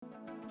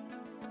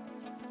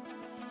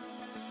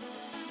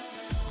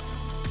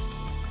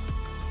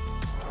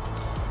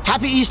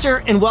Happy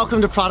Easter and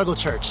welcome to Prodigal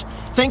Church.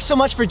 Thanks so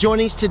much for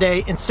joining us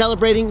today in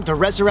celebrating the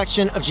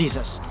resurrection of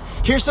Jesus.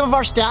 Here's some of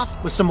our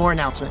staff with some more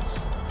announcements.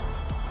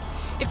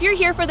 If you're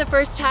here for the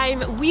first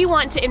time, we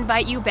want to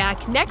invite you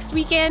back next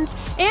weekend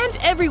and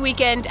every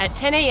weekend at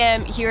 10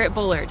 a.m. here at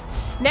Bullard.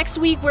 Next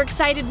week, we're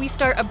excited we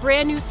start a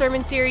brand new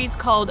sermon series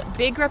called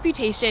Big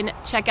Reputation.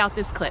 Check out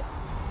this clip.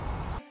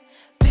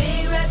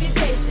 Big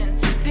reputation,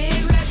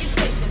 big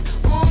reputation.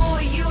 Oh,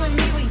 you and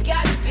me, we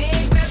got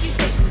big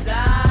reputations.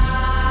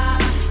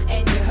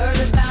 And you heard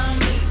about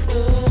me.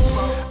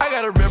 Oh, I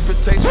got a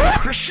reputation.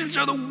 Christians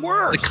are the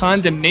worst. The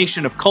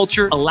condemnation of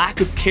culture, a lack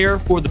of care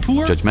for the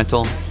poor.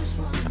 Judgmental,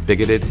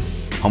 bigoted,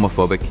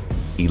 homophobic,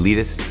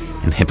 elitist,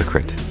 and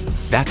hypocrite.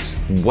 That's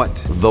what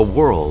the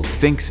world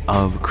thinks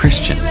of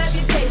Christians. big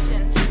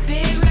reputation,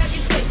 big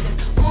reputation.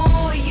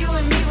 Oh, you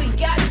and me, we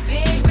got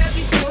big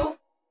reputation.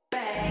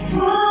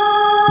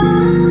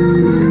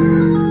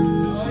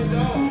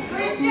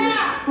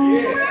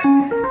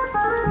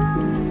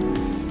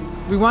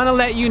 We want to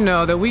let you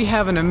know that we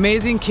have an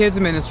amazing kids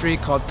ministry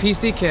called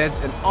PC Kids,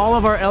 and all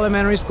of our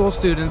elementary school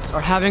students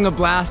are having a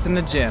blast in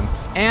the gym.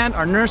 And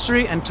our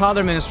nursery and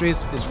toddler ministries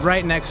is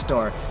right next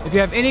door. If you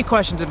have any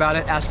questions about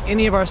it, ask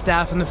any of our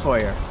staff in the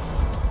foyer.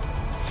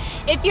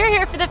 If you're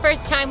here for the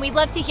first time, we'd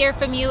love to hear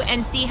from you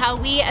and see how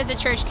we as a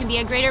church can be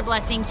a greater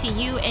blessing to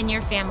you and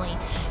your family.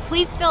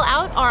 Please fill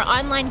out our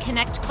online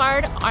Connect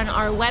card on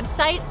our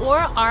website or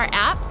our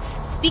app.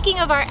 Speaking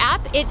of our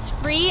app, it's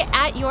free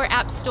at your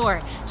app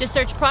store. Just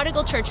search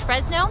Prodigal Church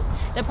Fresno.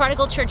 The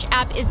Prodigal Church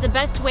app is the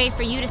best way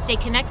for you to stay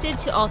connected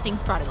to all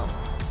things Prodigal.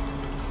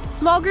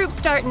 Small groups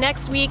start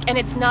next week and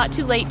it's not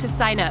too late to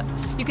sign up.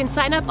 You can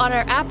sign up on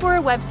our app or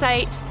our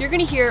website. You're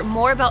going to hear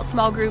more about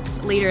small groups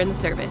later in the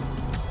service.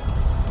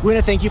 We want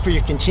to thank you for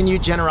your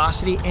continued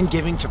generosity and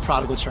giving to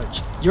Prodigal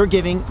Church. Your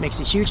giving makes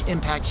a huge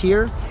impact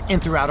here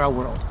and throughout our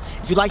world.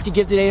 If you'd like to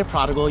give today to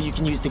Prodigal, you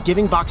can use the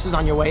giving boxes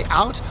on your way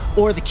out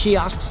or the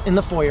kiosks in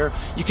the foyer.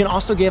 You can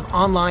also give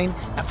online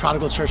at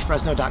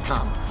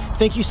prodigalchurchfresno.com.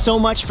 Thank you so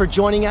much for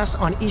joining us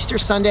on Easter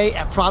Sunday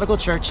at Prodigal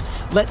Church.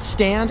 Let's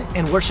stand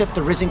and worship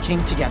the risen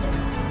King together.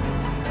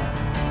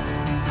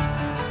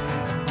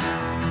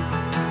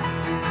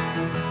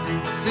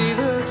 See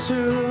the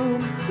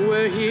tomb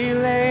where he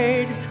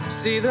laid,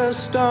 see the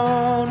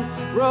stone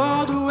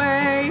rolled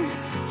away.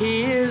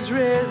 He is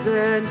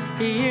risen,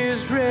 he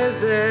is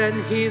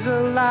risen, he's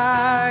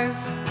alive.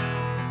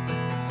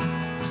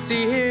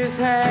 See his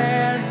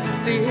hands,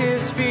 see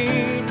his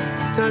feet,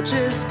 touch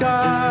his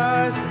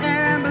scars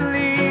and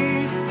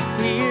believe.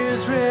 He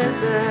is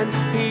risen,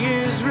 he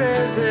is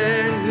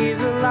risen,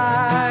 he's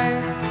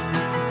alive.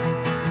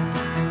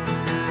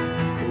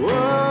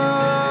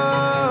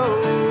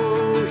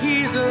 Whoa,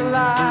 he's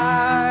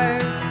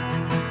alive.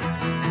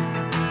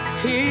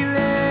 He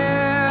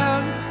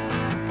lives.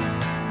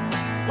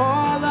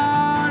 All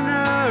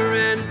honor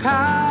and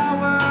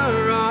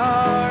power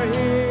are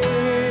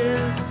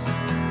his.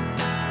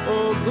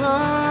 Oh,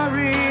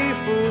 glory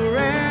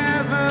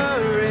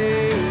forever,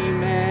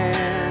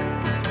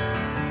 amen.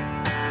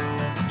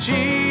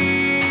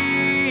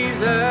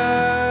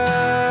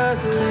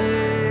 Jesus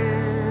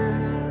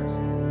lives.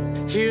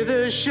 Hear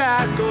the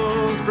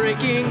shackles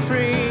breaking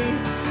free.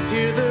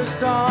 Hear the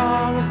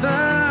song of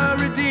the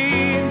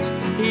redeemed.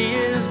 He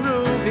is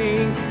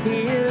moving,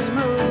 he is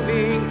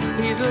moving,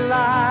 he's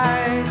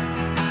alive.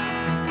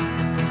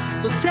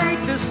 So take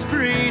this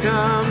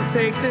freedom,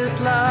 take this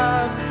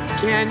love.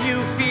 Can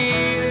you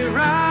feel it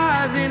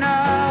rising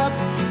up?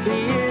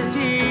 He is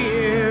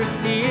here,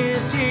 he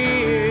is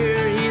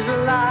here, he's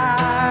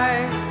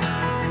alive.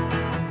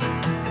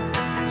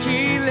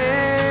 He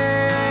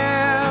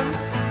lives.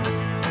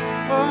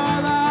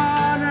 All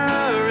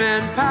honor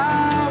and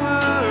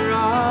power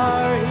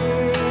are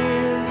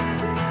his.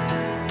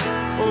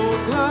 Oh,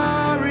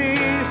 glory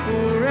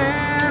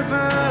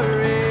forever,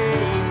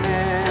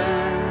 amen.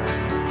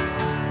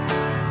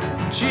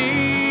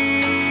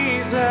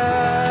 Jesus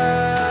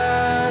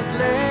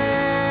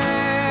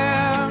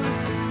lives.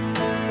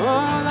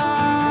 All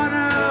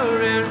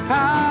honor and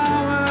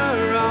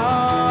power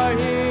are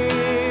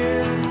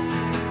his.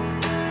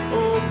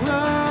 Oh,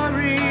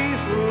 glory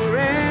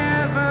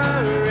forever,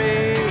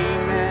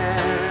 amen.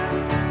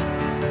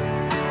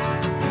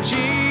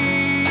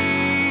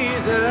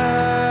 Jesus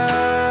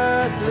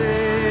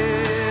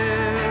lives.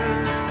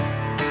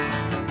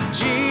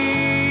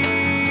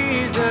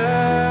 Jesus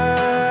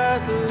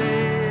lives.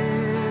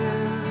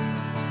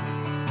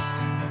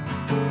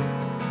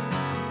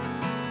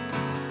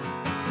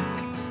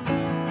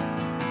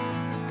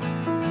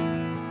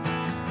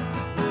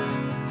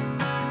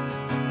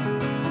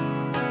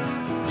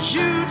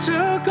 You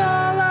took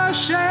all our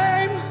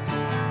shame,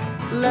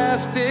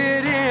 left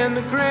it in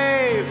the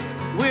grave.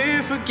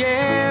 We're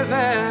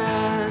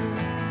forgiven.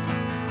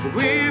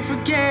 We're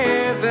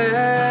forgiven.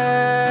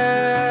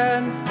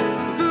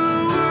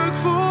 The work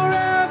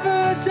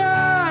forever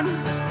done,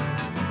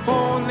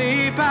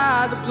 only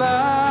by the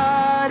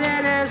blood.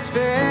 It is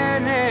finished.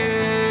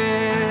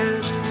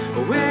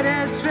 Oh, it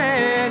is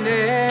finished.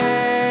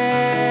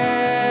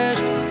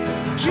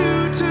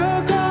 You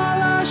took all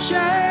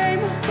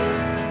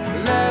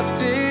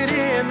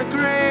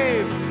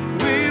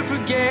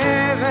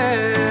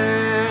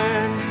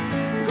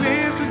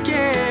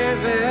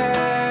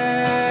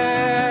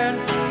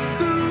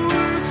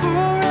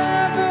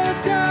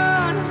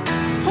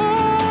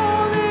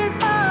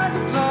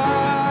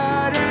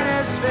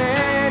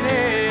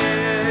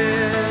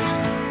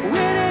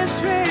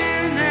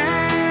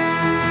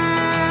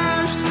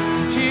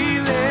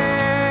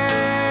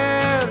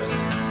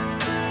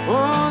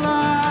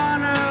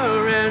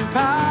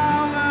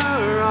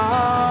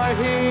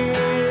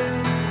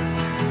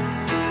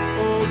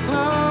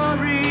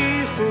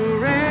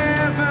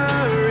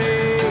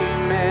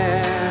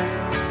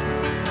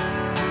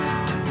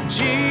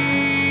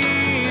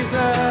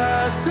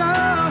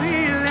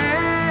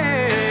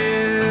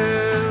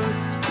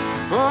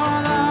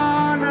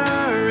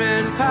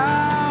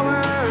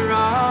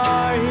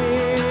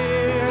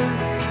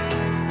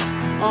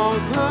all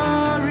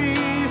glory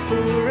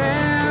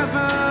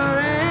forever.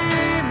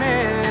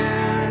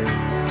 Amen.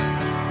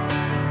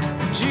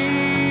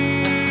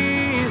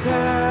 Jesus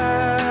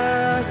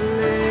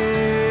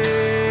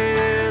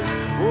lives.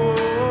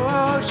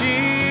 Oh,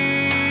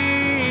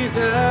 Jesus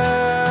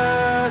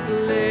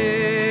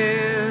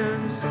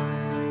lives.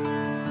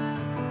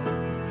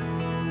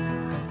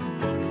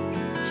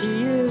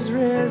 He is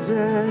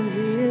risen,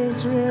 he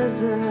is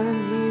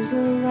risen, he's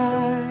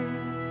alive.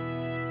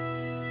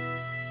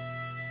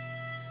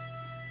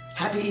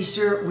 Happy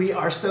Easter. We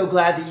are so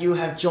glad that you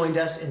have joined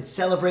us in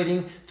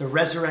celebrating the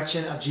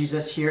resurrection of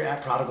Jesus here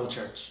at Prodigal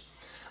Church.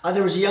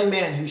 There was a young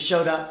man who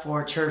showed up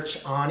for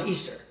church on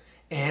Easter.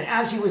 And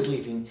as he was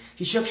leaving,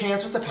 he shook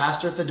hands with the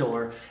pastor at the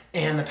door.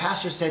 And the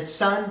pastor said,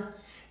 "Son,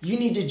 you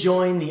need to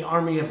join the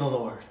army of the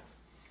Lord."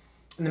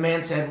 And the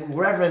man said,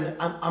 "Reverend,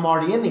 I'm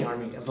already in the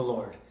army of the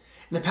Lord."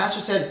 And the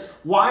pastor said,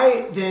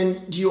 "Why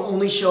then do you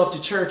only show up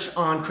to church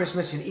on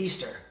Christmas and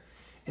Easter?"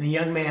 And the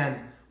young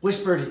man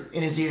whispered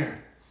in his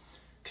ear,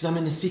 "Because I'm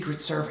in the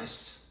Secret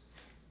Service."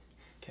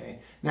 Okay.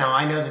 Now,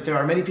 I know that there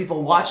are many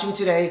people watching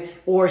today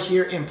or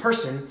here in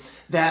person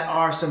that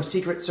are some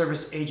Secret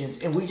Service agents,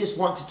 and we just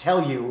want to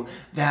tell you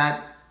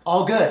that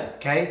all good,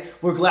 okay?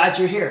 We're glad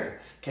you're here,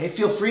 okay?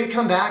 Feel free to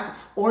come back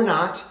or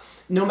not.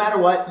 No matter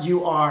what,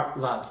 you are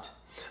loved.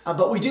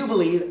 But we do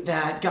believe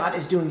that God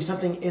is doing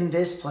something in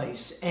this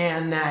place,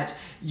 and that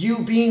you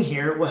being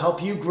here will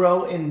help you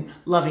grow in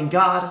loving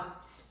God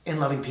and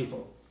loving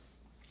people.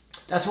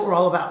 That's what we're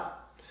all about.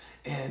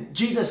 And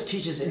Jesus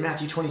teaches in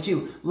Matthew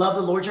 22, love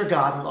the Lord your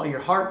God with all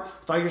your heart,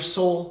 with all your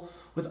soul,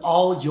 with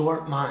all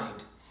your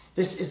mind.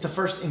 This is the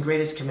first and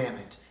greatest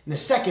commandment. And the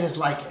second is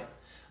like it.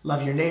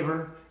 Love your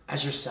neighbor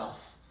as yourself.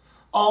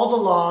 All the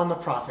law and the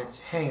prophets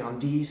hang on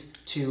these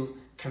two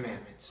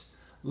commandments.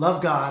 Love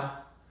God,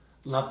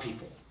 love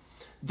people.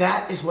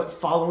 That is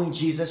what following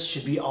Jesus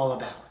should be all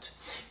about.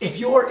 If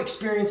your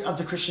experience of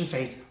the Christian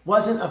faith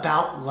wasn't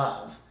about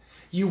love,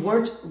 you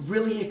weren't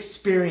really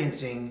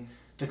experiencing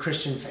the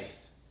Christian faith.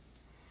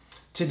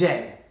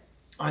 Today,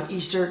 on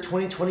Easter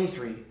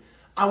 2023,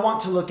 I want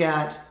to look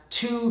at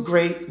two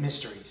great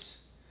mysteries.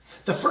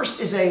 The first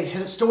is a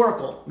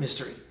historical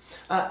mystery,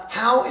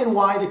 how and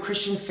why the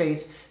Christian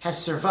faith has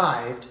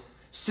survived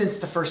since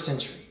the first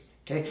century.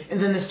 Okay? And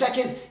then the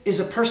second is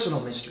a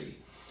personal mystery.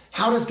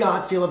 How does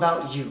God feel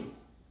about you?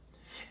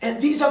 And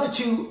these are the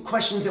two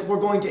questions that we're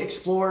going to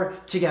explore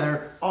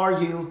together.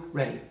 Are you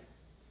ready?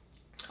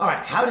 All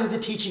right, how did the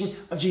teaching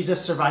of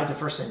Jesus survive the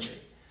first century?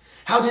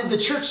 How did the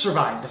church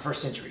survive the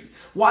first century?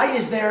 Why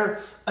is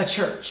there a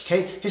church?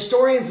 Okay,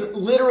 historians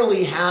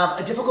literally have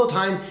a difficult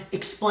time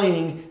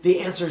explaining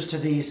the answers to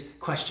these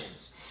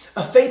questions.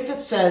 A faith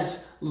that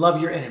says, love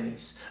your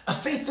enemies. A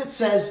faith that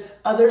says,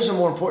 others are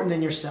more important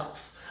than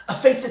yourself. A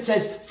faith that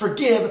says,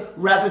 forgive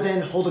rather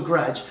than hold a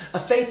grudge. A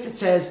faith that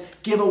says,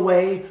 give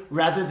away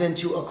rather than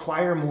to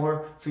acquire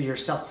more for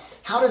yourself.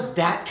 How does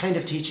that kind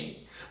of teaching,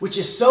 which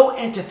is so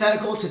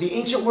antithetical to the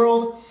ancient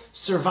world,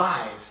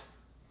 survive?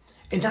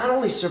 And not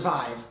only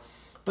survive,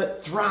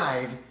 but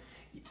thrive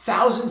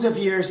thousands of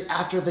years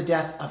after the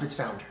death of its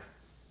founder.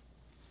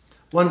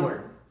 One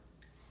word: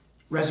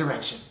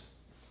 resurrection.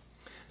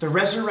 The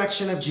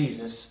resurrection of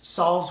Jesus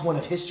solves one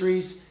of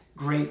history's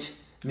great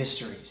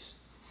mysteries.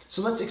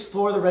 So let's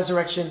explore the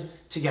resurrection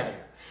together.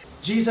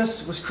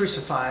 Jesus was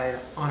crucified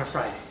on a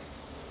Friday.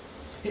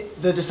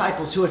 The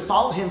disciples who had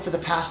followed him for the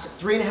past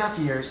 3.5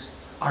 years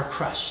are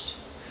crushed.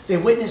 They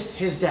witnessed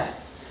his death.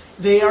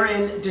 They are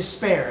in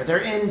despair. They're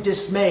in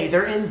dismay.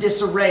 They're in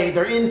disarray.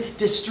 They're in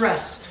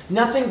distress.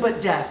 Nothing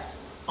but death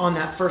on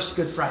that first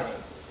Good Friday.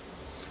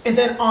 And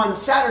then on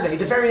Saturday,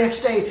 the very next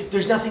day,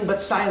 there's nothing but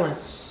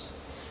silence.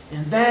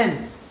 And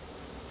then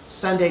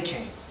Sunday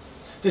came.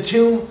 The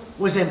tomb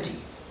was empty.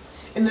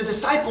 And the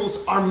disciples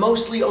are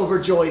mostly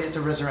overjoyed at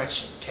the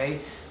resurrection, okay?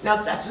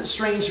 Now, that's a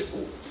strange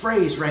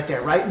phrase right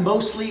there, right?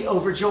 Mostly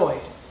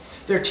overjoyed.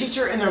 Their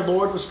teacher and their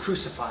Lord was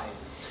crucified.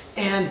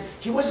 And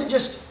he wasn't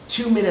just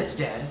 2 minutes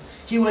dead.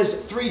 He was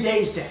 3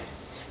 days dead.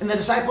 And the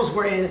disciples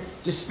were in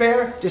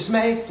despair,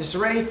 dismay,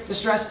 disarray,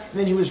 distress, and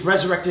then he was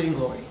resurrected in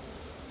glory.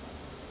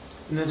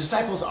 And the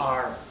disciples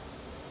are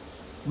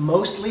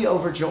mostly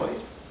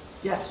overjoyed?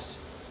 Yes.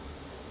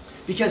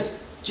 Because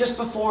just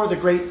before the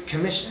Great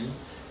Commission,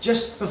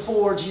 just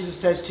before Jesus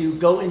says to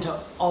go into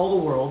all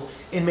the world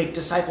and make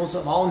disciples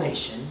of all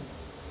nations,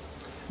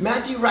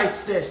 Matthew writes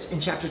this in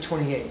chapter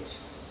 28.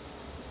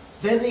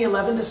 Then the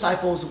 11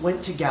 disciples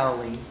went to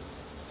Galilee,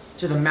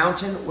 to the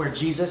mountain where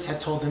Jesus had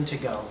told them to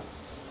go.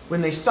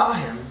 When they saw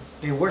him,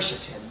 they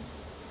worshipped him,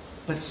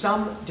 but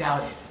some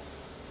doubted.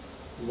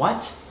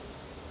 What?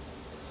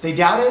 They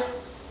doubted?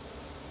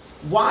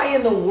 Why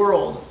in the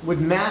world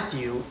would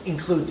Matthew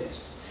include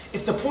this?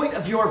 If the point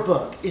of your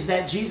book is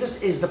that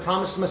Jesus is the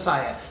promised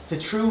Messiah, the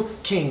true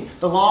King,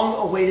 the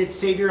long-awaited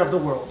Savior of the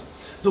world,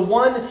 the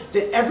one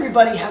that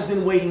everybody has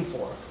been waiting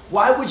for,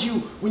 why would you,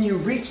 when you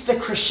reach the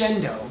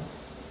crescendo,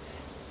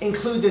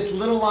 include this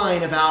little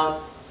line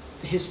about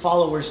his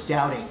followers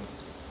doubting?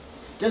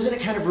 Doesn't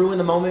it kind of ruin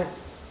the moment?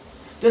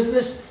 Doesn't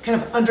this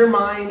kind of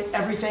undermine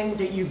everything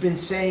that you've been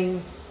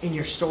saying in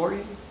your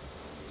story?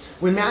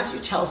 When Matthew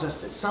tells us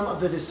that some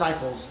of the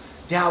disciples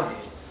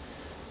doubted,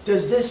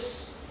 does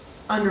this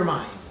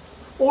undermine?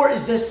 Or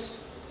is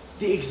this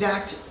the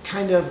exact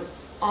kind of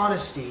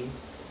honesty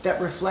that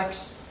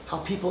reflects how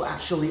people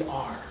actually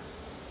are?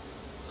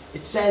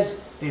 It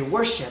says they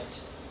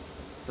worshiped,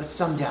 but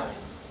some doubted.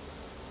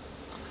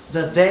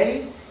 The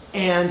they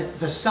and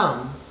the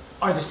some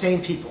are the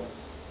same people.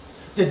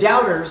 The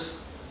doubters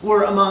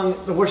were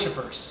among the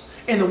worshipers,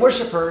 and the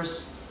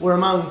worshipers were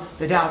among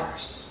the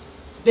doubters.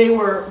 They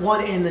were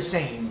one and the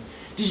same.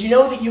 Did you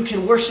know that you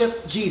can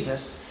worship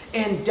Jesus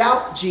and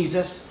doubt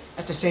Jesus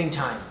at the same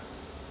time?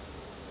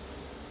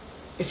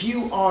 If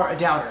you are a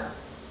doubter,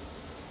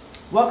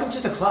 welcome to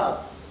the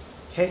club.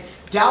 Okay?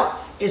 Doubt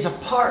is a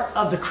part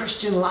of the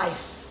Christian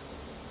life.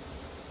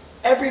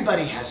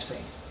 Everybody has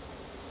faith.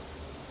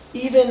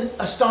 Even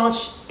a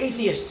staunch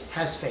atheist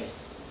has faith.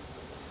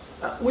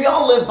 We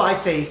all live by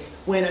faith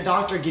when a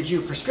doctor gives you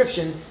a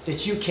prescription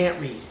that you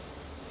can't read.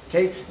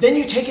 Okay? Then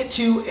you take it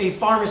to a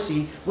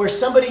pharmacy where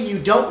somebody you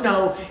don't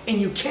know and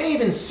you can't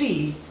even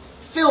see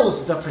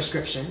fills the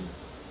prescription.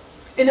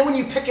 And then when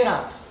you pick it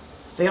up,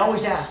 they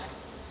always ask,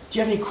 do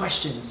you have any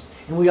questions?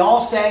 And we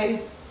all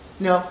say,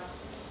 no.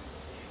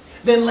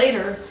 Then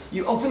later,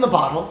 you open the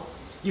bottle,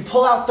 you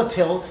pull out the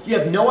pill, you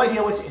have no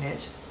idea what's in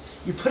it,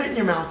 you put it in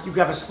your mouth, you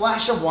grab a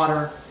splash of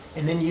water,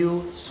 and then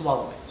you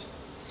swallow it.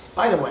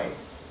 By the way,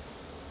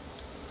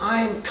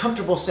 I'm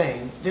comfortable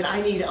saying that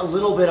I need a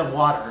little bit of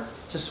water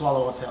to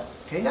swallow a pill.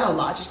 Okay, not a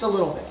lot, just a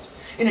little bit.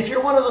 And if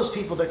you're one of those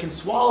people that can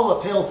swallow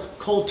a pill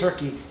cold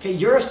turkey, okay,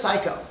 you're a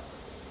psycho.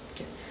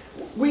 Okay.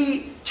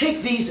 We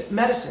take these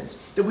medicines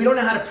that we don't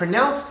know how to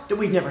pronounce, that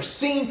we've never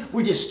seen,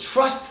 we just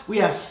trust, we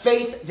have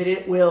faith that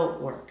it will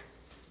work.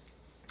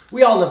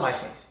 We all live by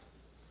faith.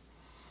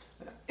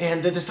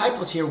 And the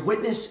disciples here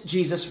witnessed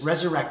Jesus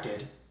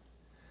resurrected,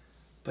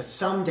 but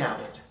some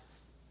doubted.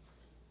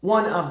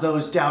 One of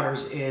those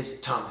doubters is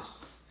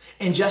Thomas.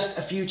 And just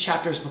a few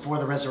chapters before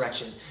the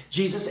resurrection,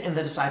 Jesus and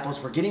the disciples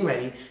were getting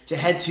ready to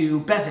head to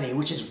Bethany,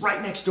 which is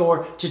right next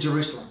door to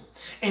Jerusalem.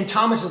 And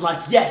Thomas is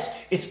like, yes,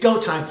 it's go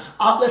time.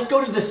 Let's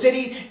go to the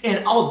city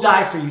and I'll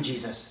die for you,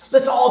 Jesus.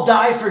 Let's all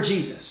die for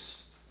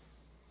Jesus.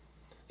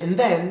 And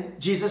then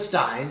Jesus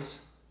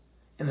dies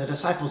and the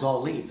disciples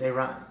all leave. They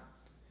run.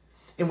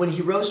 And when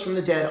he rose from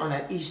the dead on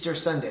that Easter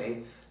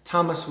Sunday,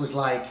 Thomas was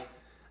like,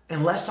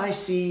 unless I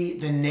see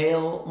the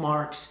nail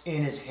marks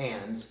in his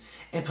hands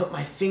and put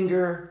my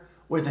finger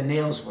where the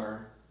nails were,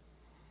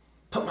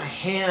 put my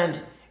hand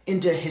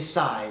into his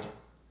side,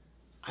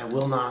 I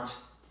will not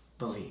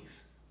believe.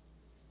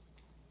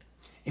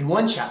 In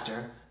one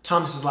chapter,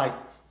 Thomas is like,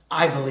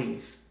 I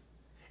believe.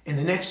 In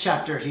the next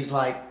chapter, he's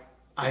like,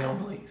 I don't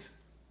believe.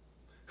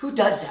 Who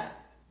does that?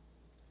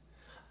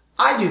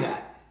 I do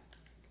that.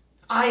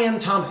 I am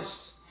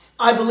Thomas.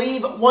 I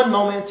believe one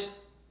moment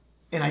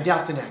and I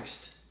doubt the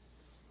next.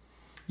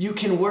 You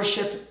can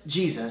worship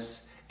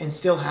Jesus and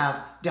still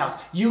have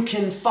doubts. You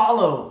can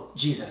follow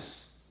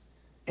Jesus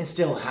and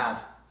still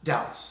have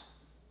doubts.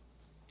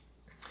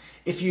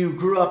 If you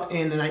grew up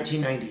in the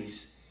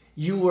 1990s,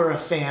 you were a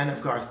fan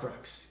of Garth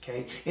Brooks,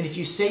 okay? And if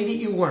you say that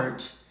you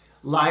weren't,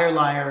 liar,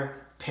 liar,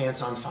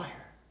 pants on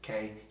fire,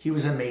 okay? He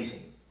was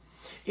amazing.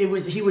 He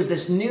was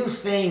this new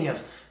thing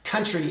of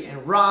country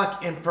and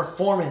rock and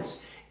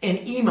performance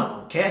and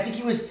emo, okay? I think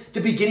he was the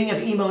beginning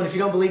of emo, and if you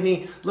don't believe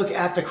me, look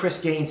at the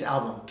Chris Gaines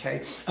album,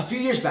 okay? A few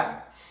years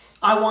back,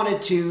 I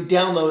wanted to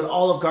download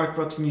all of Garth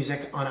Brooks'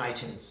 music on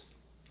iTunes,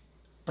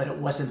 but it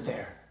wasn't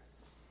there.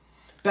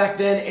 Back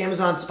then,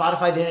 Amazon,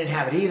 Spotify, they didn't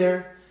have it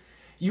either.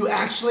 You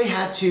actually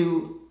had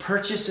to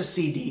purchase a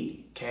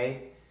CD,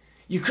 okay?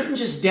 You couldn't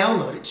just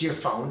download it to your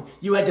phone.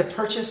 You had to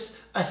purchase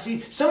a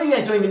CD. Some of you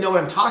guys don't even know what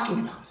I'm talking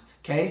about,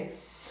 okay?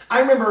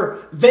 I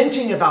remember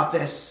venting about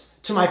this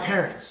to my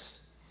parents.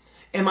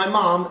 And my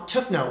mom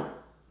took note,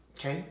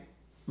 okay?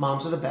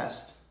 Moms are the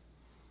best.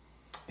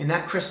 And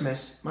that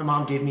Christmas, my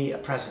mom gave me a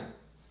present.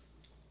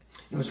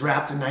 It was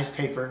wrapped in nice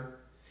paper.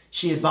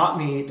 She had bought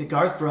me the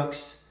Garth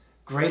Brooks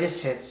Greatest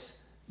Hits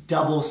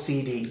double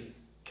CD,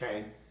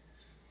 okay?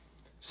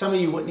 Some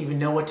of you wouldn't even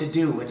know what to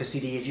do with a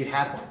CD if you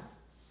had one.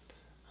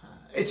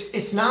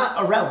 It's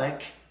not a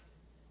relic,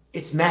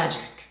 it's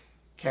magic,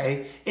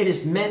 okay? It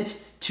is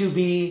meant to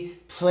be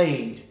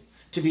played,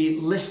 to be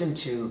listened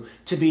to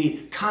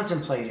be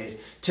contemplated,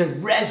 to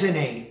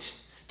resonate,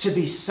 to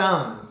be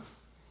sung.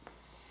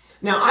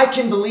 Now, I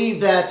can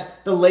believe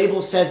that the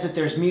label says that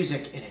there's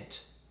music in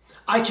it.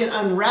 I can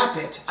unwrap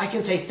it. I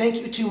can say thank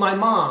you to my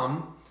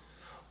mom,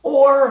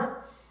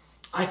 or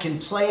I can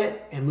play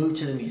it and move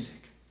to the music.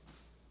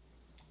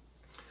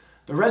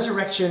 The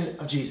resurrection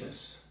of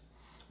Jesus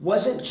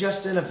wasn't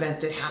just an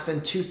event that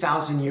happened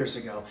 2,000 years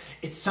ago.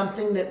 It's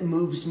something that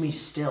moves me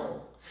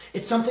still.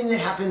 It's something that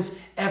happens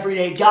every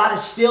day. God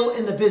is still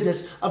in the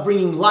business of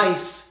bringing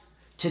life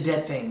to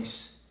dead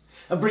things,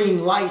 of bringing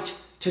light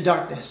to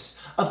darkness,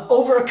 of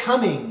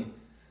overcoming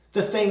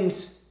the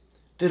things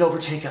that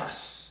overtake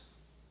us.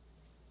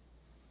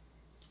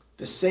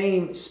 The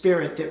same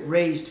Spirit that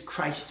raised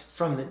Christ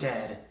from the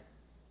dead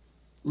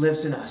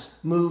lives in us,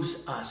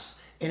 moves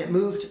us, and it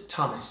moved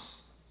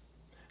Thomas.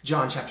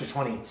 John chapter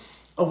 20.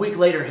 A week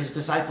later, his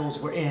disciples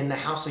were in the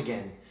house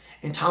again,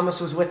 and Thomas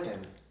was with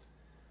them.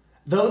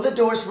 Though the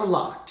doors were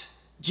locked,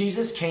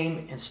 Jesus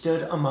came and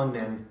stood among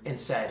them and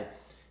said,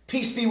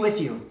 "Peace be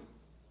with you."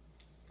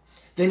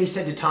 Then he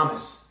said to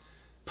Thomas,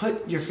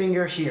 "Put your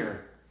finger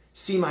here.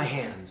 See my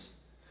hands.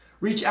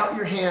 Reach out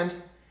your hand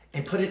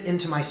and put it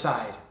into my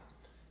side.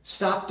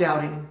 Stop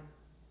doubting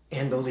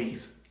and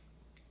believe."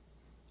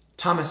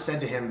 Thomas said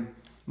to him,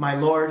 "My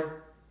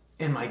Lord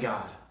and my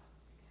God."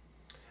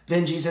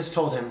 Then Jesus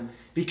told him,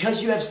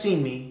 "Because you have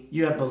seen me,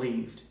 you have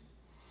believed.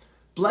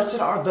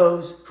 Blessed are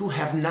those who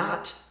have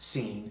not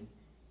seen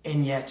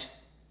and yet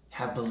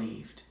have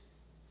believed."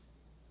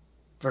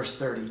 Verse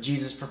 30,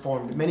 Jesus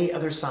performed many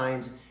other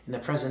signs in the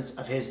presence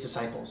of his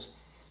disciples,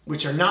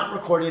 which are not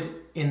recorded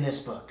in this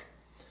book.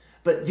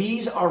 But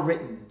these are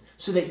written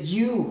so that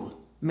you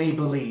may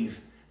believe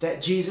that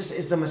Jesus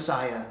is the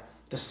Messiah,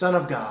 the Son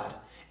of God,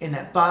 and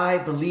that by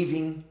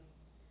believing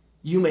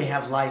you may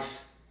have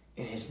life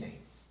in his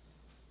name.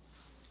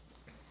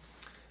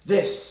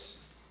 This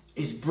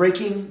is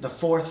breaking the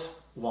fourth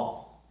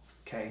wall,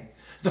 okay?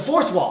 The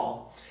fourth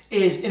wall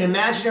is an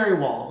imaginary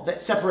wall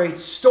that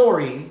separates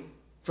story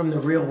from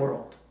the real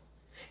world.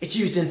 It's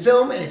used in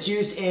film and it's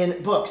used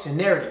in books and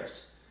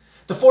narratives.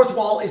 The fourth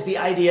wall is the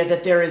idea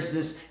that there is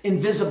this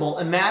invisible,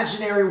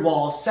 imaginary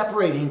wall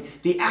separating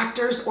the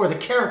actors or the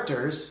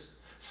characters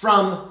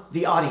from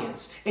the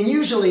audience. And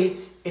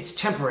usually it's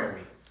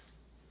temporary.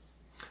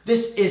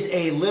 This is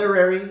a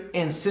literary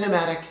and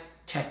cinematic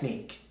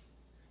technique.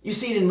 You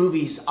see it in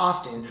movies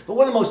often, but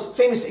one of the most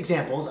famous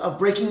examples of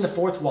breaking the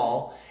fourth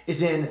wall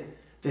is in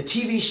the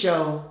TV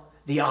show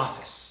The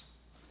Office.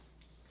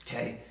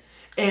 Okay?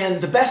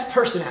 And the best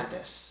person at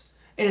this,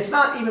 and it's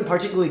not even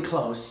particularly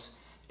close,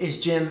 is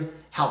Jim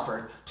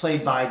Halpert,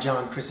 played by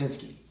John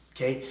Krasinski.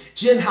 Okay?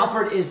 Jim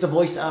Halpert is the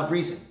voice of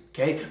reason.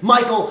 Okay?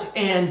 Michael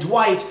and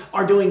Dwight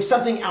are doing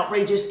something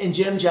outrageous, and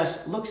Jim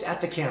just looks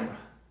at the camera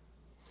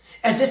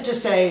as if to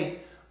say,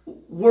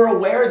 "We're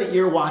aware that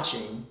you're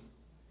watching,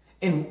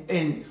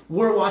 and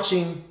we're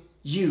watching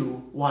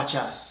you watch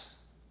us."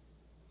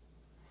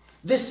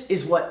 This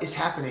is what is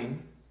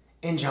happening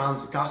in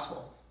John's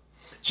gospel.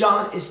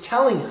 John is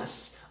telling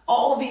us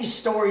all these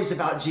stories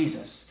about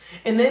Jesus,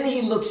 and then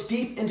he looks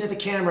deep into the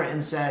camera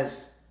and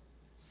says,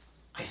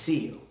 "I see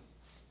you.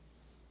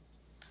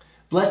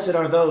 Blessed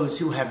are those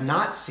who have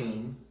not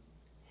seen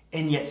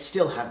and yet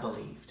still have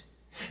believed.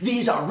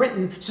 These are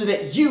written so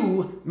that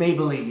you may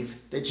believe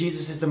that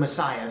Jesus is the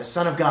Messiah, the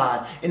Son of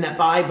God, and that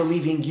by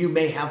believing you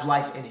may have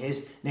life in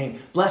his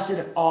name.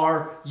 Blessed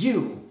are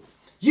you.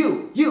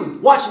 You,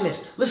 watching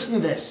this,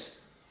 listening to this,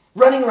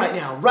 running right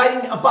now,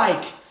 riding a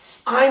bike.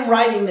 I'm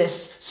writing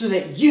this so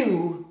that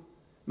you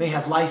may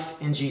have life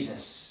in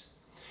Jesus."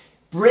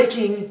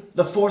 Breaking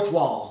the fourth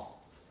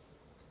wall.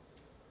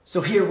 So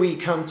here we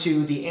come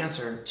to the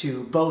answer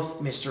to both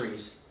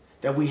mysteries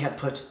that we have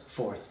put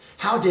forth.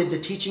 How did the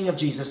teaching of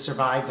Jesus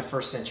survive the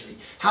first century?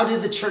 How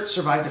did the church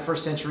survive the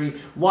first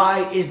century?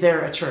 Why is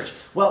there a church?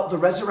 Well, the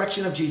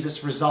resurrection of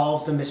Jesus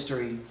resolves the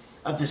mystery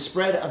of the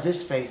spread of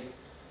this faith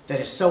that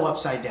is so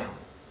upside down.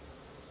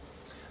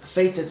 A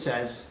faith that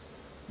says,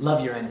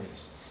 love your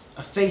enemies.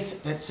 A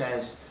faith that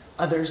says,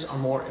 others are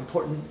more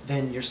important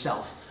than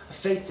yourself. A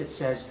faith that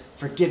says,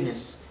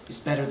 forgiveness is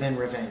better than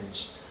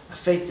revenge. A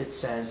faith that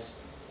says,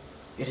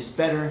 it is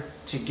better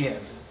to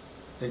give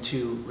than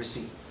to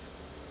receive.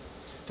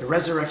 The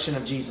resurrection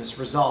of Jesus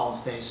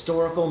resolves the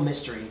historical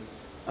mystery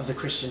of the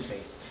Christian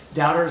faith.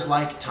 Doubters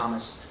like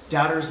Thomas,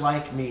 doubters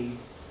like me,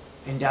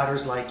 and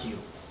doubters like you.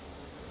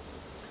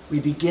 We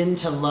begin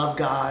to love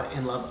God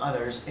and love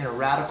others in a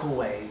radical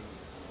way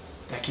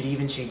that could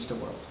even change the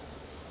world.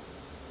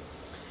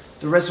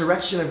 The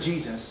resurrection of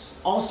Jesus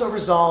also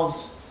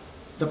resolves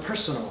the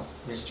personal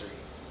mystery.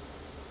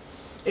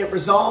 It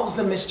resolves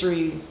the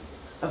mystery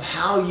of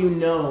how you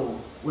know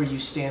where you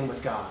stand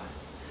with God.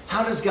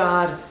 How does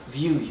God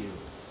view you?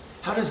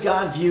 How does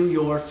God view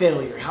your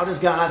failure? How does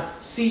God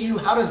see you?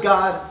 How does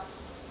God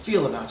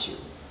feel about you?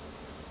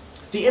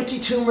 The empty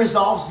tomb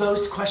resolves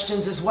those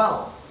questions as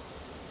well.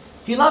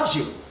 He loves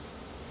you.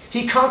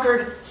 He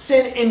conquered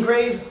sin and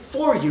grave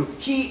for you.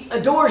 He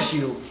adores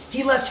you.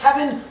 He left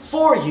heaven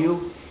for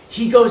you.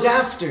 He goes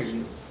after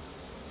you.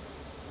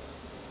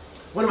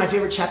 One of my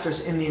favorite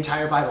chapters in the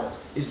entire Bible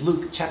is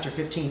Luke chapter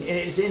 15. And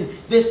it is in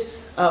this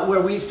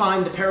where we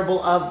find the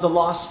parable of the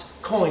lost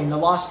coin, the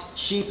lost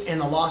sheep, and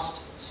the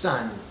lost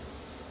son.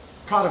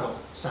 Prodigal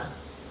son.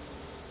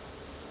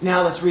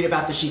 Now let's read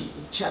about the sheep.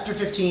 Chapter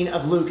 15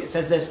 of Luke, it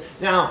says this.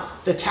 Now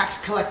the tax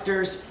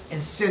collectors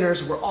and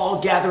sinners were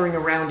all gathering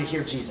around to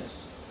hear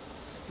Jesus.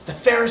 But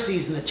the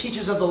Pharisees and the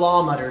teachers of the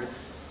law muttered,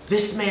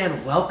 "This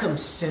man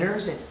welcomes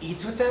sinners and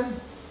eats with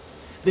them?"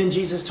 Then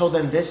Jesus told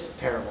them this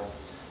parable.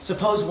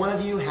 Suppose one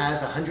of you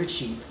has 100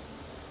 sheep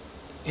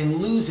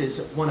and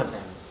loses one of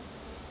them.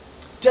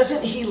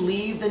 Doesn't he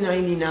leave the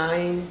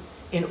 99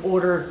 in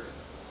order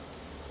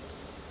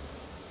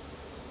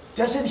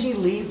doesn't he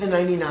leave the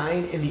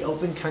 99 in the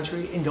open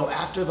country and go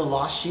after the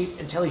lost sheep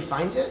until he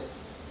finds it?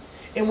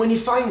 And when he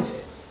finds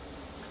it,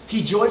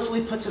 he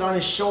joyfully puts it on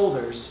his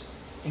shoulders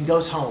and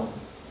goes home.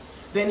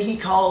 Then he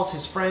calls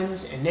his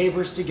friends and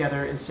neighbors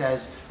together and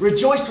says,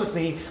 "Rejoice with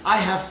me, I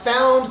have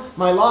found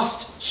my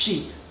lost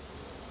sheep."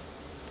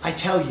 I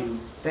tell you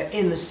that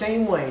in the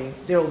same way,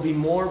 there will be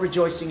more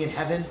rejoicing in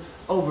heaven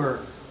over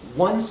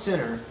one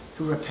sinner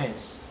who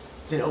repents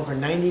than over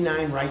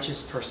 99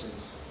 righteous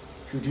persons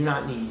who do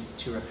not need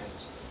to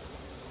repent.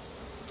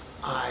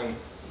 I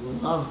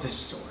love this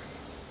story.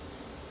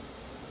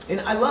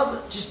 And I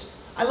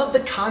love the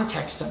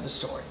context of the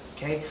story.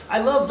 Okay? I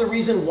love the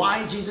reason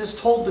why Jesus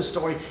told the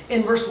story.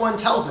 In verse 1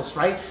 tells us,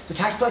 right? The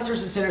tax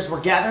collectors and sinners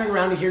were gathering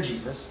around to hear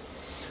Jesus.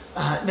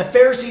 The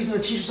Pharisees and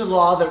the teachers of the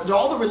law,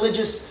 all the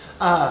religious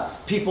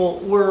people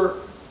were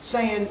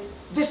saying,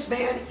 "This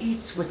man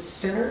eats with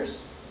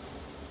sinners?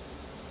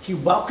 He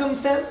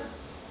welcomes them?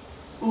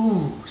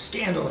 Ooh,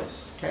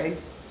 scandalous." Okay?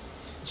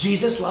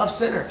 Jesus loves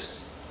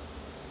sinners.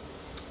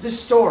 This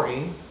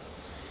story,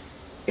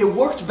 it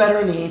worked better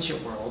in the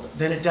ancient world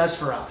than it does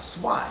for us.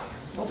 Why?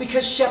 Well,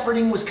 because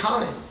shepherding was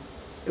common.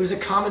 It was a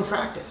common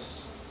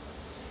practice.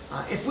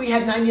 If we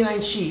had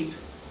 99 sheep,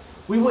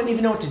 we wouldn't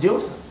even know what to do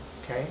with them,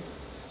 okay?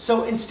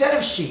 So instead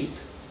of sheep,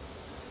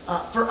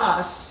 for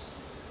us,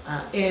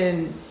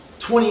 in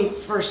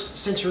 21st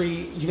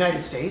century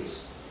United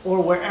States,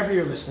 or wherever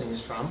you're listening is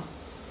from,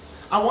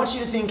 I want you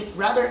to think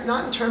rather,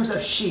 not in terms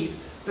of sheep,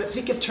 but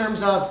think of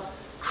terms of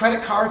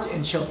credit cards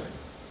and children,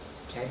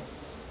 okay?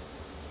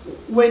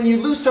 When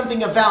you lose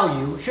something of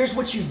value, here's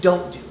what you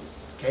don't do.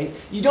 Okay?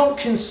 You don't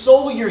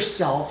console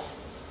yourself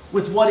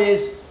with what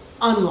is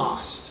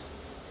unlost.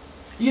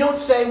 You don't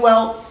say,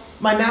 "Well,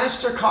 my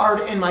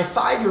MasterCard and my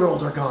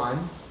 5-year-old are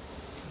gone,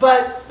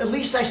 but at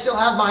least I still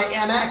have my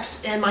Amex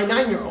and my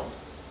 9-year-old.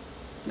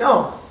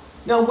 No.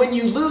 No, when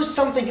you lose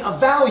something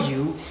of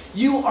value,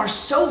 you are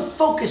so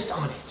focused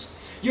on it.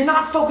 You're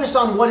not focused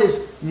on what is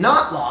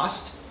not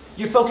lost.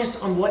 You're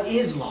focused on what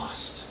is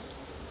lost.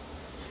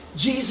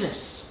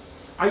 Jesus,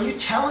 are you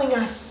telling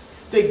us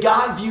that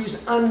God views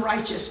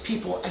unrighteous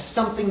people as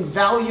something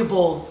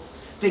valuable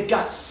that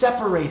got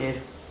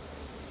separated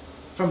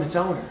from its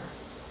owner,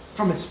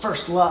 from its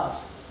first love?"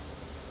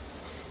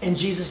 And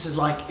Jesus is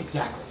like,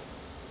 "Exactly.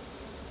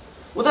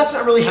 Well, that's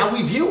not really how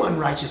we view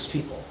unrighteous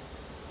people."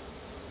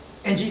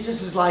 And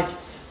Jesus is like,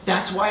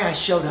 "That's why I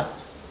showed up.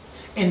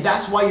 And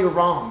that's why you're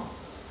wrong.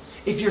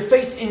 If your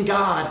faith in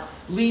God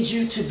leads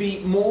you to be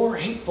more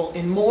hateful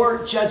and more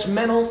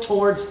judgmental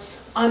towards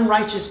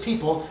unrighteous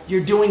people,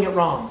 you're doing it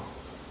wrong.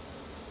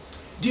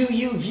 Do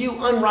you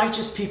view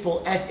unrighteous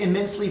people as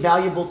immensely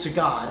valuable to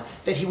God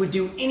that he would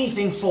do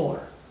anything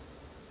for?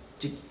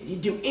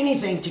 He'd do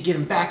anything to get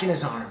them back in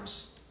his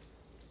arms?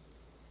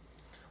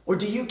 Or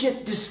do you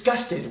get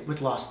disgusted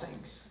with lost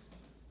things?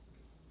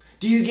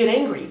 Do you get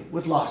angry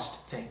with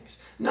lost things?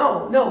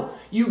 No.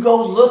 You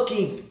go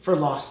looking for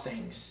lost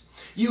things.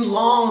 You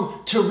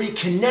long to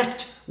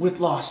reconnect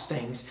with lost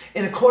things.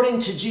 And according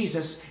to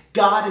Jesus,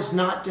 God is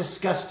not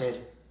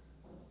disgusted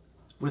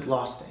with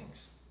lost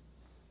things.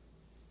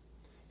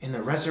 And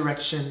the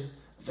resurrection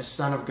of the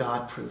Son of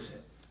God proves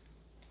it.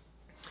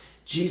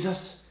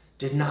 Jesus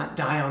did not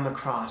die on the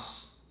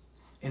cross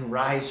and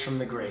rise from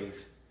the grave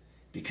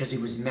because he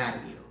was mad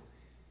at you.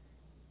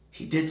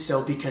 He did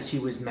so because he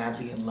was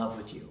madly in love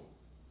with you.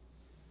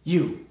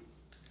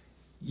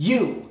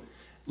 You,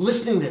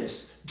 listening to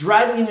this,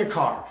 driving in your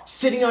car,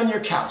 sitting on your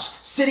couch,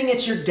 sitting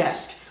at your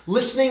desk,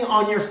 listening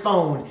on your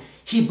phone.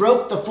 He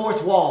broke the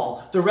fourth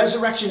wall. The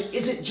resurrection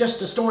isn't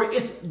just a story.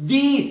 It's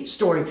the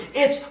story.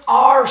 It's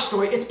our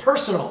story. It's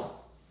personal.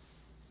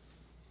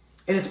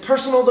 And it's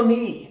personal to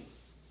me.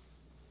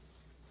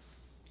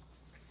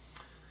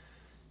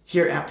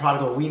 Here at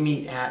Prodigal, we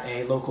meet at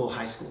a local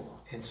high school.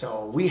 And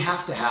so we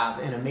have to have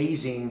an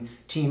amazing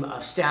team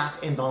of staff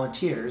and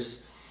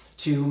volunteers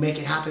to make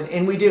it happen.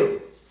 And we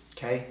do,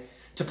 okay?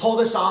 To pull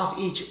this off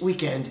each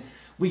weekend,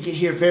 we get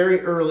here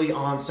very early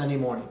on Sunday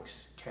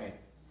mornings, okay?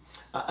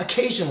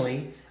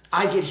 Occasionally,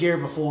 I get here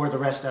before the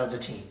rest of the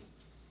team.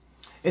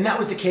 And that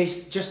was the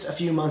case just a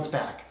few months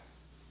back.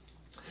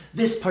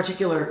 This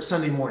particular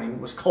Sunday morning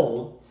was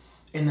cold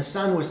and the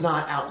sun was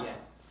not out yet.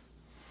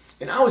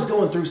 And I was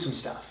going through some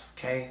stuff,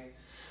 okay?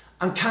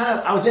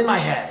 I was in my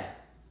head.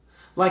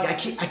 Like I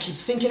keep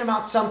thinking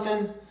about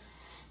something,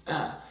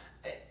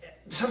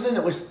 something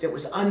that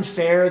was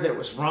unfair, that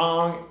was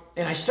wrong.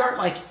 And I start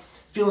like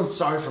feeling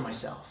sorry for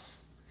myself.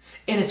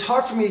 And it's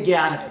hard for me to get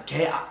out of it,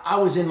 okay? I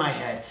was in my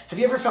head. Have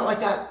you ever felt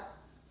like that?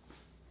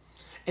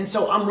 And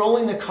so I'm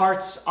rolling the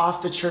carts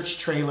off the church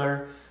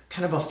trailer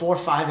kind of before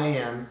 5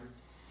 a.m.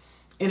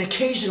 And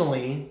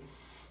occasionally,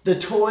 the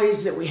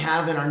toys that we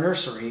have in our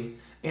nursery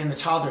and the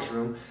toddler's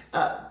room,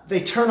 they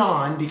turn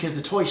on because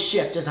the toys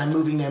shift as I'm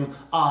moving them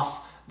off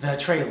the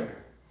trailer.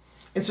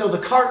 And so the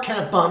cart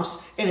kind of bumps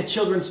and a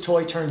children's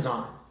toy turns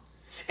on.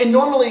 And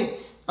normally,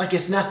 like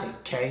it's nothing,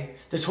 okay?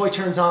 The toy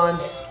turns on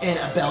and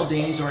a bell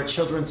dings or a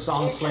children's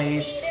song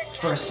plays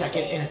for a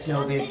second and it's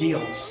no big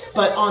deal.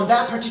 But on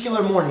that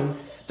particular morning,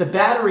 the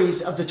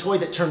batteries of the toy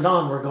that turned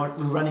on were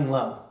running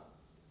low.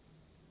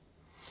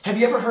 Have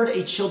you ever heard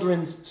a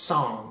children's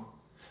song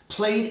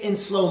played in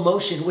slow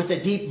motion with a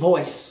deep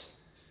voice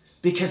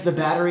because the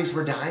batteries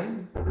were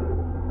dying?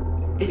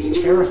 It's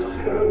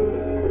terrifying.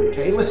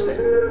 Okay, listen.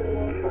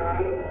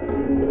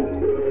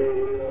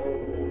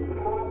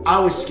 I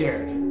was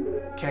scared.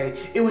 Okay,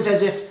 it was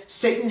as if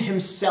Satan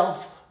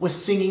himself was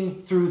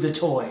singing through the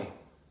toy.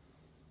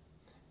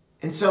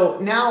 And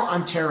so now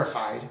I'm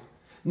terrified.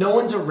 No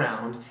one's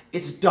around.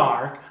 It's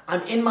dark.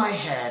 I'm in my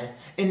head.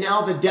 And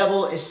now the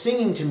devil is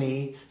singing to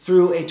me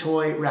through a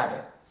toy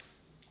rabbit.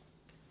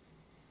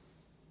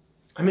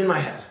 I'm in my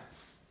head.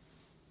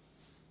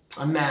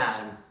 I'm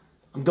mad.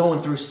 I'm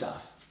going through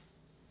stuff.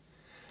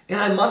 And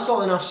I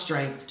muscle enough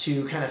strength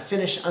to kind of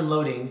finish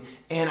unloading.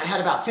 And I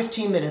had about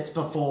 15 minutes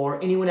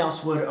before anyone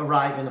else would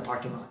arrive in the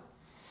parking lot.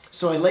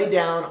 So I laid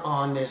down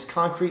on this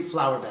concrete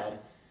flower bed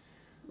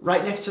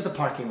right next to the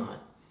parking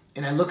lot.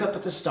 And I look up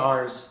at the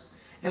stars.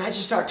 And I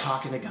just start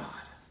talking to God,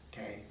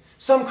 okay?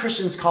 Some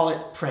Christians call it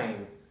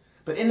praying.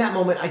 But in that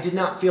moment, I did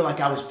not feel like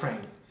I was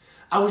praying.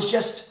 I was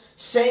just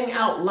saying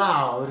out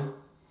loud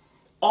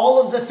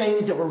all of the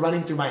things that were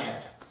running through my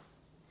head.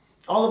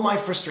 All of my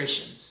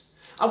frustrations.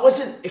 I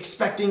wasn't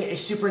expecting a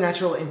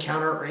supernatural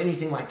encounter or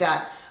anything like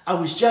that. I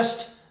was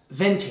just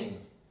venting,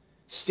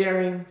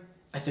 staring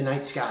at the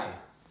night sky.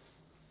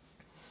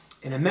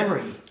 And a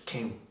memory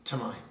came to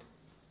mind.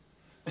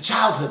 A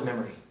childhood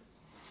memory.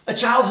 A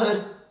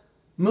childhood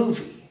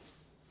movie.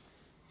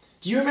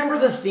 Do you remember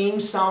the theme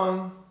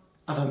song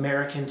of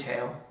American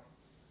Tail?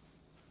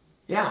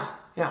 Yeah.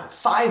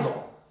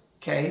 Fievel,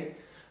 okay?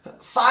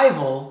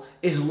 Fievel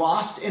is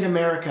lost in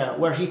America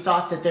where he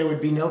thought that there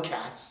would be no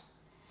cats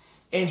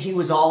and he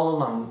was all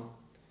alone.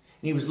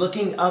 And he was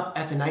looking up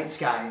at the night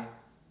sky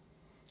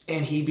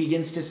and he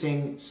begins to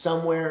sing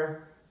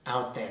Somewhere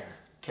Out There,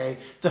 okay?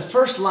 The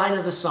first line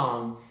of the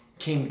song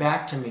came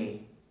back to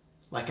me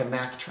like a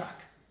Mack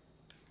truck.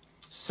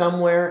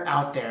 Somewhere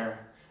out there,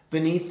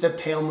 beneath the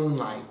pale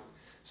moonlight,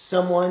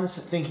 someone's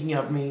thinking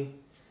of me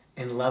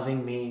and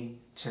loving me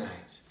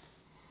tonight.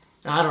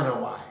 Now, I don't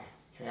know why.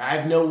 Okay? I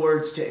have no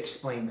words to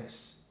explain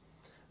this,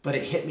 but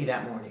it hit me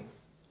that morning.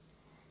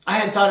 I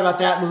hadn't thought about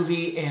that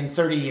movie in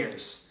 30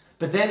 years.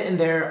 But then and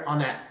there on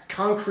that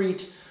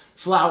concrete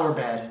flower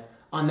bed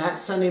on that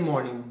Sunday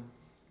morning,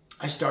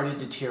 I started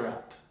to tear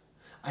up.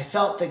 I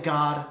felt that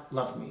God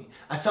loved me.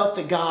 I felt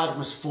that God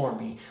was for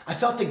me. I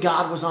felt that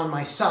God was on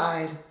my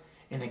side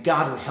and that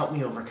God would help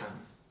me overcome.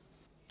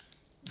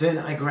 Then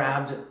I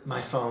grabbed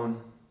my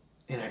phone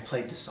and I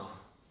played the song.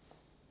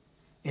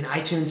 And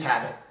iTunes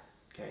had it,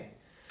 okay?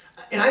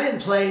 And I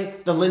didn't play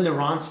the Linda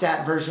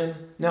Ronstadt version.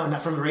 No,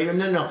 not from the radio.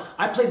 No.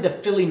 I played the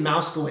Philly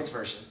Mouskowitz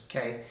version,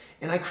 okay?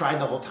 And I cried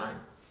the whole time.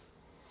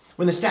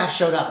 When the staff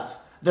showed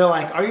up, they're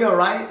like, "Are you all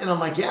right?" And I'm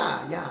like,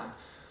 yeah.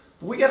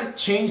 We got to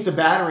change the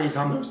batteries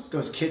on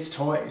those kids'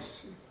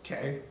 toys,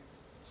 okay?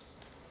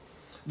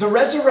 The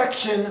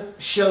resurrection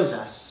shows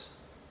us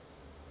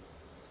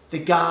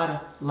that God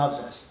loves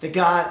us, that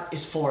God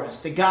is for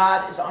us, that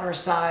God is on our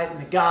side, and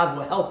that God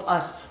will help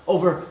us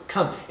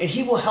overcome. And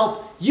he will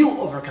help you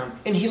overcome.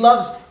 And he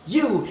loves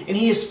you, and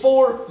he is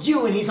for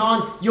you, and he's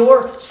on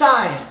your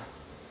side.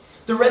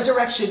 The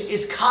resurrection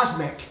is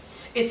cosmic.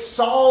 It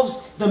solves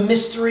the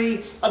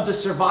mystery of the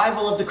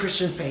survival of the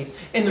Christian faith.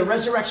 And the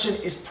resurrection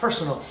is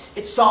personal.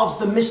 It solves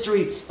the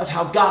mystery of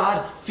how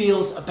God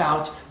feels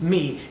about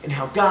me and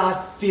how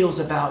God feels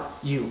about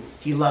you.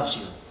 He loves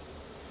you.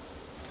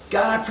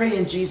 God, I pray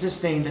in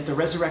Jesus' name that the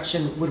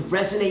resurrection would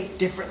resonate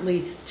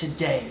differently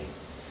today.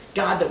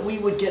 God, that we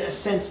would get a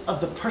sense of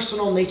the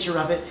personal nature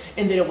of it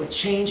and that it would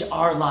change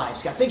our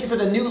lives. God, thank you for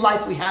the new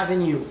life we have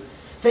in you.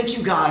 Thank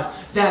you, God,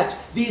 that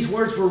these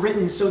words were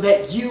written so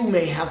that you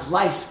may have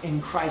life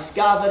in Christ.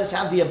 God, let us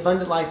have the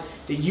abundant life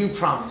that you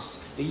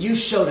promised, that you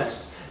showed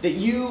us, that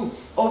you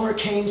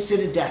overcame sin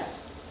and death.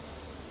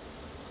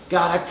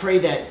 God, I pray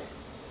that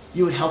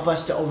you would help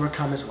us to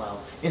overcome as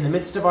well. In the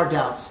midst of our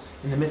doubts,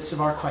 in the midst of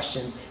our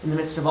questions, in the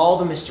midst of all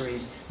the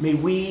mysteries, may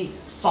we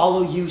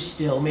follow you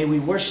still. May we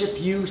worship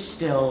you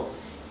still,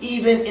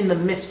 even in the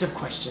midst of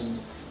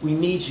questions. We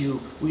need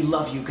you. We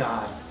love you,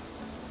 God.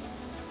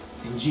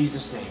 In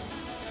Jesus' name,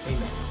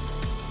 amen.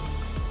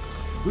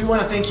 We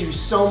want to thank you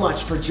so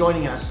much for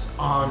joining us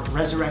on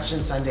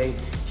Resurrection Sunday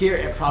here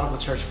at Prodigal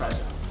Church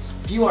Fresno.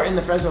 If you are in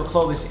the Fresno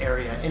Clovis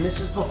area, and this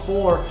is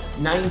before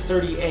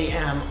 9:30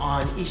 a.m.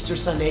 on Easter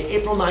Sunday,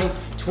 April 9th,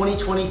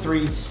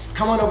 2023,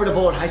 come on over to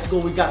Bullard High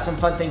School. We've got some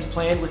fun things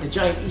planned with a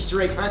giant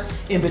Easter egg hunt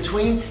in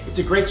between. It's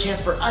a great chance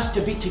for us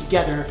to be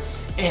together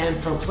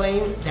and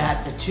proclaim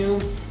that the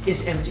tomb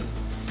is empty.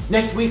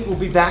 Next week, we'll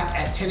be back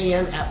at 10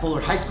 a.m. at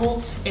Bullard High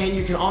School, and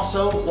you can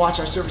also watch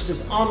our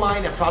services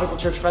online at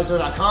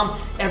prodigalchurchfresno.com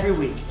every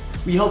week.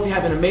 We hope you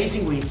have an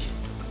amazing week.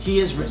 He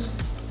is risen.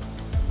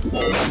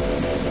 Somewhere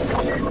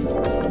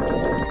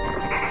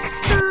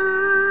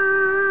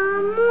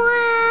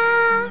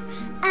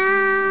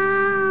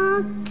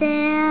out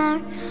there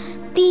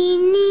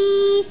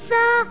beneath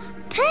the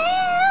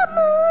pale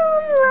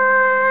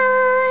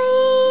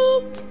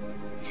moonlight,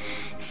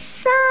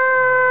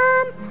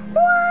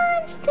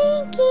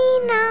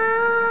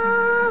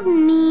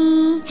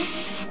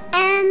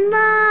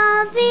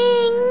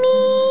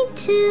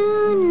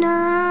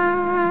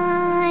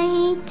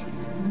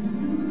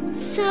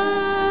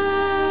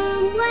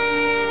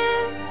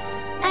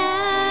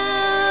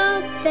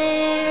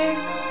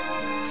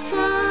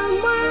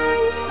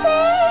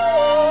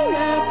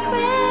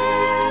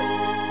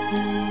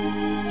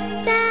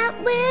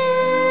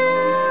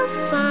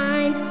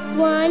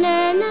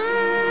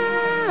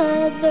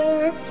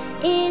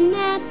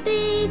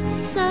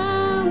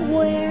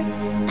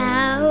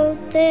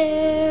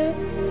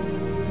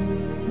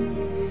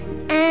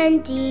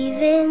 And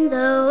even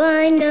though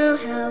I know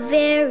how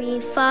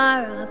very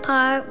far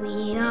apart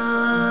we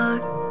are,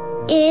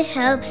 it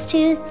helps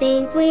to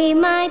think we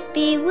might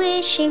be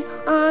wishing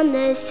on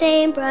the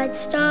same bright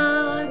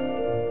star.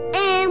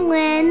 And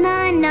when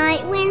the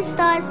night wind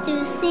starts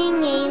to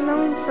sing a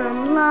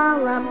lonesome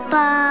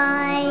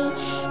lullaby,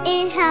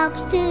 it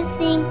helps to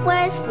think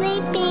we're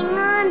sleeping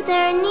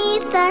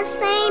underneath the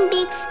same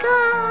big sky.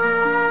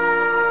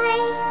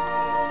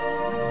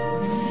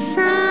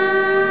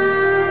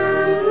 Somewhere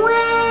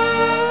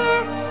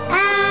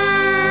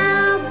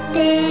out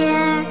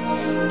there,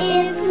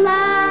 if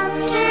love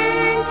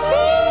can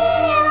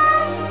see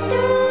us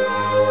through,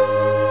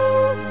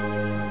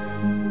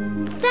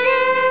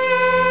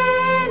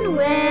 then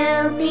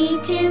we'll be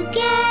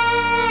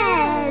together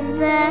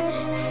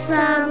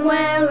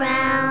somewhere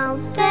out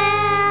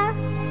there,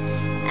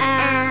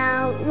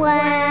 out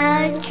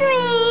where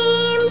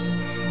dreams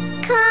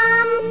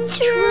come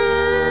true.